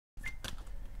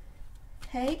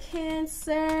Hey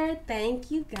Cancer,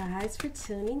 thank you guys for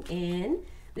tuning in.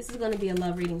 This is going to be a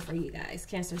love reading for you guys.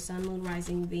 Cancer, Sun, Moon,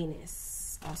 Rising,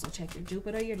 Venus. Also check your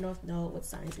Jupiter, your North Node with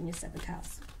signs in your 7th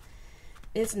house.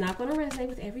 It's not going to resonate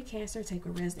with every Cancer. Take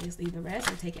what resonates, leave the rest,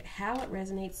 or take it how it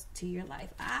resonates to your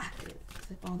life.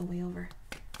 Flip all the way over.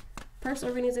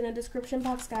 Personal readings in the description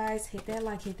box, guys. Hit that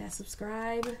like, hit that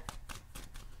subscribe.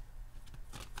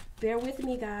 Bear with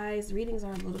me, guys. Readings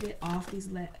are a little bit off these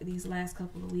last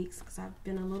couple of weeks because I've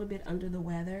been a little bit under the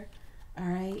weather. All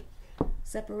right.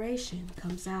 Separation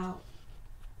comes out.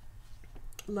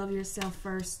 Love yourself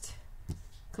first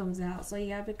comes out. So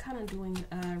yeah, I've been kind of doing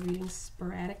readings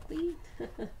sporadically.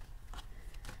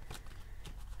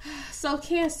 So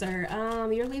Cancer,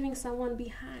 you're leaving someone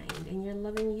behind and you're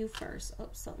loving you first. Oh,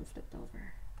 something flipped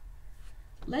over.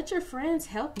 Let your friends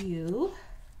help you.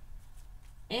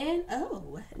 And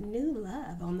oh, new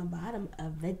love on the bottom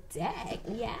of the deck.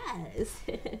 Yes.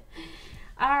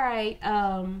 All right.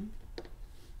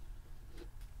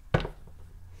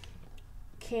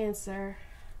 Cancer.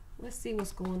 Let's see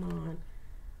what's going on.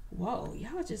 Whoa,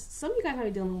 y'all just, some of you guys might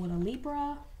be dealing with a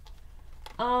Libra.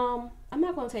 I'm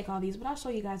not going to take all these, but I'll show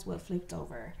you guys what flipped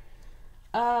over.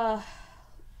 2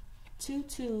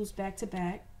 2s back to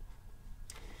back.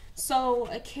 So,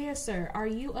 a Cancer, are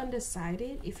you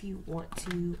undecided if you want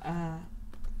to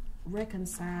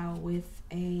reconcile with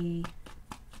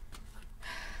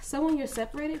someone you're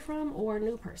separated from or a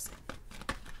new person?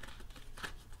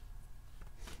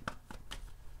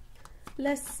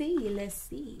 Let's see, let's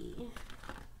see.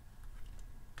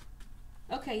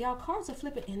 Okay, y'all, cards are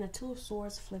flipping and the 2 of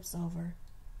Swords flips over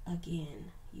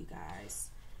again, you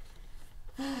guys.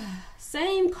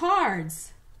 Same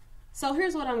cards. So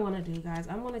here's what I'm going to do, guys.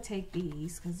 I'm going to take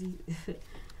these because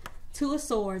 2 of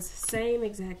Swords, same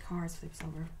exact cards flips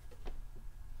over.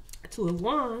 2 of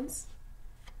Wands,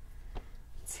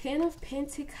 10 of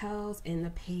Pentacles, and the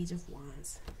Page of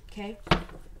Wands. Okay?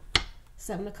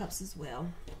 7 of Cups as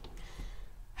well.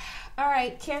 All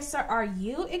right, Cancer, are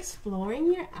you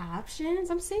exploring your options?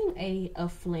 I'm seeing a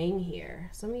fling here.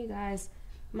 Some of you guys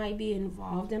might be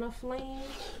involved in a fling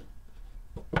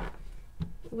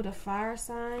with a fire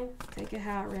sign. Take it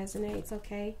how it resonates,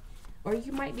 okay? Or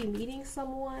you might be meeting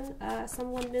someone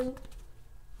new.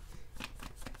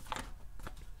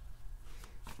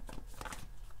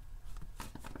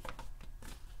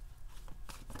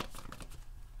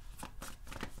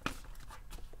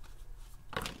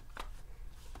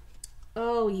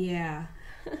 Oh yeah.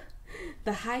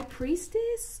 The High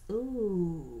Priestess.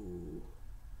 Ooh.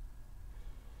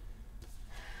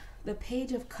 The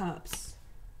Page of Cups.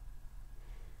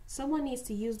 Someone needs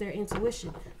to use their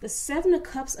intuition. The 7 of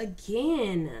Cups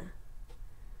again.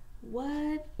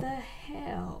 What the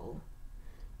hell?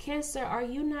 Cancer, are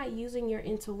you not using your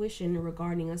intuition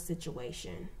regarding a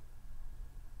situation?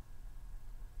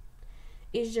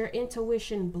 Is your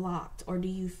intuition blocked, or do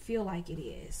you feel like it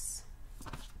is?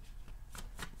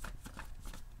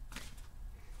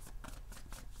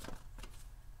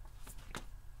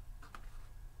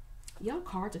 Y'all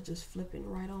cards are just flipping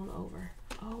right on over.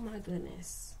 Oh my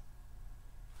goodness.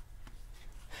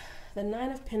 The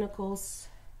 9 of Pentacles,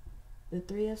 the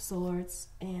 3 of Swords,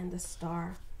 and the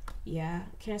Star. Yeah,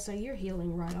 Cancer, you're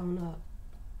healing right on up.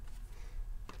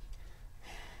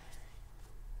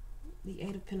 The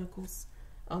 8 of Pentacles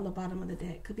on the bottom of the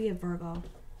deck. Could be a Virgo,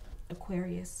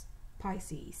 Aquarius,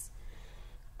 Pisces.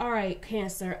 All right,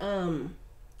 Cancer.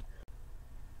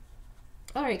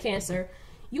 All right, Cancer.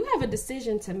 You have a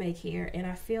decision to make here, and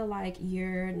I feel like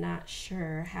you're not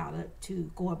sure how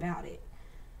to go about it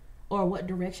or what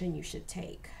direction you should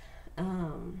take. I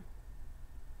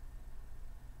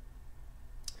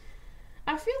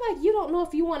feel like you don't know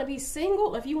if you want to be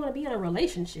single or if you want to be in a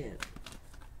relationship.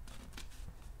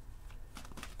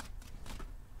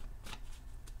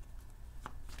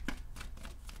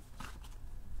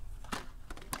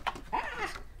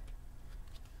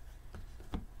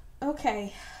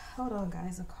 Okay. Hold on,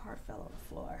 guys. A card fell on the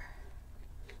floor.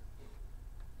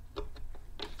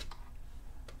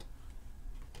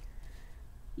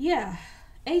 Yeah.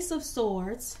 Ace of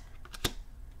Swords.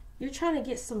 You're trying to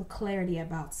get some clarity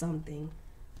about something.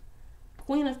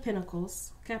 Queen of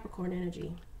Pentacles. Capricorn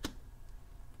energy.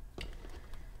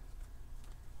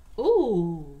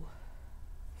 Ooh.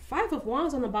 5 of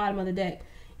Wands on the bottom of the deck.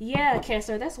 Yeah,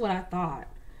 Cancer. That's what I thought.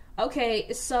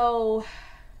 Okay, so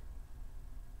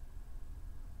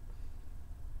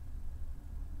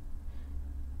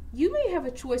you may have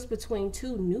a choice between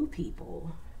 2 new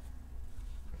people.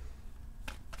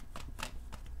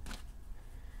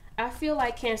 I feel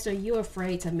like, Cancer, you're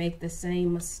afraid to make the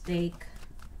same mistake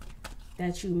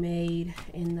that you made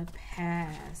in the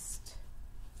past.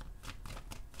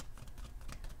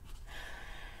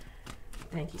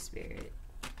 Thank you, Spirit.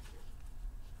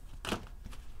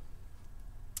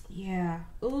 Yeah.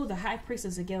 Ooh, the High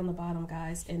Priestess again on the bottom,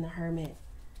 guys. And the Hermit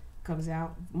comes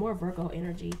out. More Virgo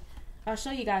energy. I'll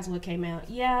show you guys what came out.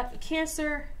 Yeah,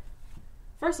 Cancer.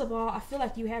 First of all, I feel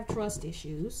like you have trust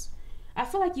issues. I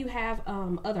feel like you have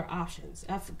other options.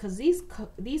 Because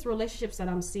these relationships that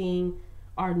I'm seeing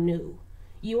are new.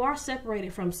 You are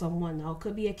separated from someone, though.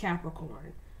 Could be a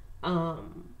Capricorn.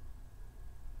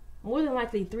 More than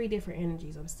likely 3 different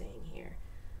energies I'm seeing here.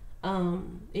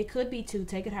 It could be 2.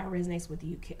 Take it how it resonates with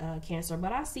you, Cancer.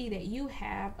 But I see that you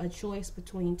have a choice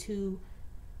between 2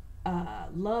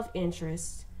 love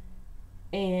interests,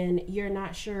 and you're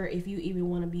not sure if you even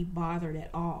want to be bothered at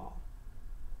all.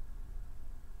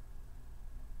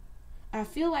 I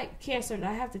feel like, Cancer,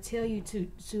 I have to tell you to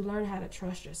learn how to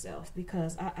trust yourself,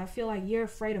 because I feel like you're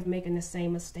afraid of making the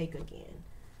same mistake again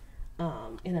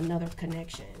in another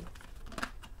connection.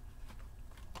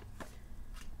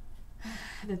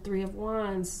 The 3 of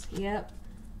Wands. Yep.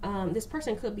 This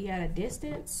person could be at a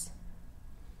distance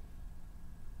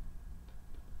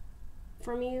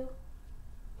from you.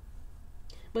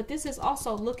 But this is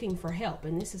also looking for help.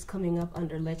 And this is coming up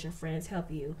under let your friends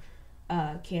help you,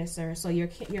 Cancer. So your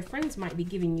friends might be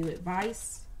giving you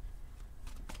advice.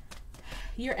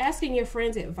 You're asking your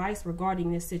friends advice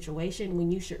regarding this situation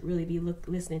when you should really be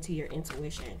listening to your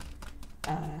intuition,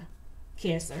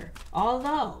 Cancer.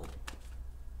 Although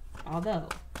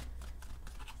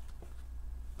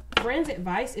friends'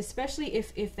 advice, especially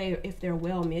if they're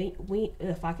well-meaning,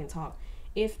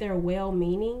 if they're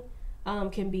well-meaning,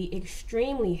 can be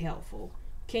extremely helpful.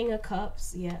 King of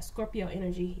Cups, yeah. Scorpio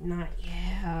energy,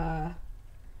 yeah.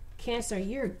 Cancer,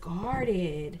 you're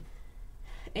guarded.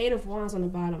 8 of Wands on the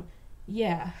bottom,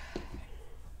 yeah.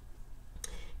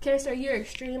 Cancer, you're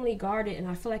extremely guarded, and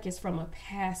I feel like it's from a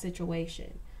past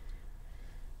situation.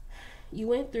 You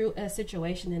went through a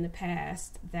situation in the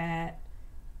past that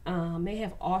may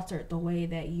have altered the way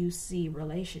that you see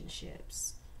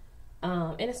relationships.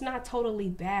 And it's not totally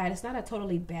bad. It's not a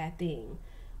totally bad thing.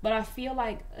 But I feel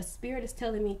like a spirit is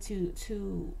telling me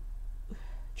to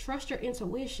trust your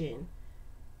intuition,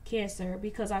 Cancer,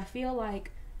 because I feel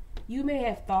like you may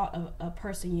have thought of a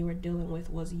person you were dealing with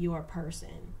was your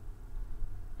person,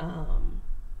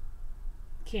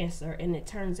 Cancer, and it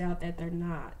turns out that they're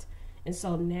not. And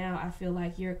so now I feel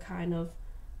like you're kind of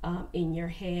in your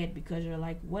head, because you're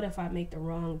like, what if I make the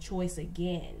wrong choice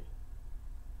again?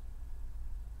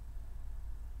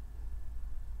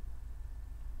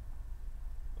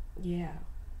 Yeah.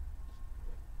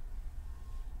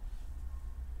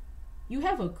 You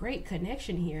have a great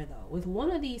connection here, though, with one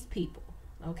of these people,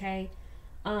 okay?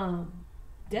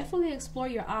 Definitely explore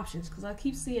your options, because I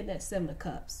keep seeing that 7 of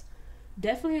Cups.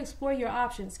 Definitely explore your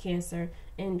options, Cancer,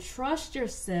 and trust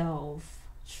yourself.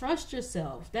 Trust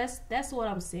yourself. That's what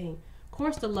I'm seeing. Of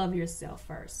course, to love yourself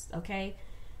first, okay?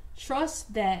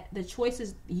 Trust that the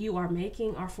choices you are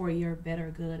making are for your better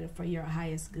good and for your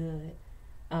highest good,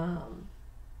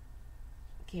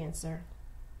 Cancer.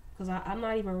 Because I'm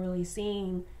not even really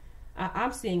seeing,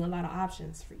 I'm seeing a lot of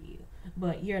options for you,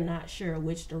 but you're not sure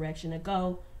which direction to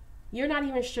go. You're not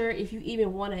even sure if you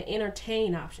even want to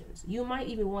entertain options. You might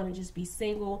even want to just be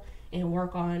single and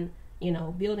work on,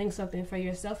 building something for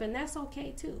yourself, and that's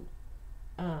okay too,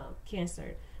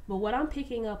 Cancer. But what I'm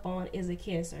picking up on is a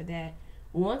Cancer that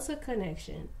wants a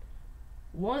connection,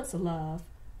 wants love,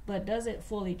 but doesn't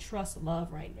fully trust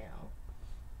love right now.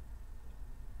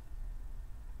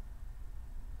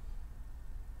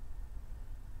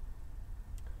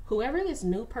 Whoever this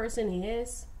new person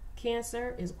is,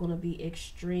 Cancer, is going to be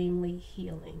extremely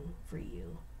healing for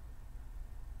you.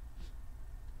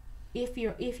 If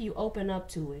you open up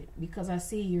to it, because I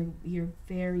see you're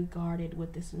very guarded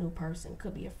with this new person.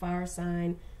 Could be a fire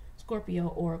sign, Scorpio,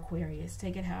 or Aquarius.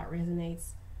 Take it how it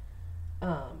resonates,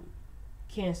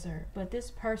 Cancer. But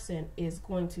this person is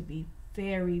going to be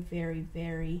very, very,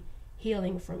 very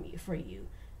healing for you.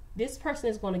 This person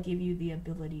is going to give you the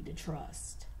ability to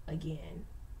trust again.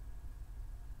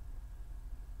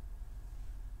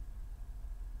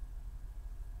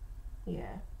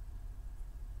 Yeah.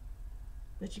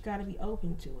 But you got to be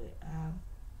open to it,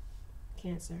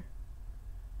 Cancer.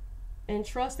 And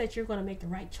trust that you're going to make the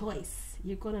right choice.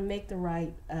 You're going to make the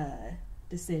right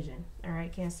decision. All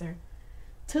right, Cancer.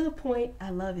 To the point.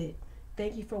 I love it.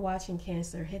 Thank you for watching,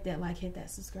 Cancer. Hit that like, hit that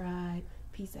subscribe.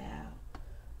 Peace out.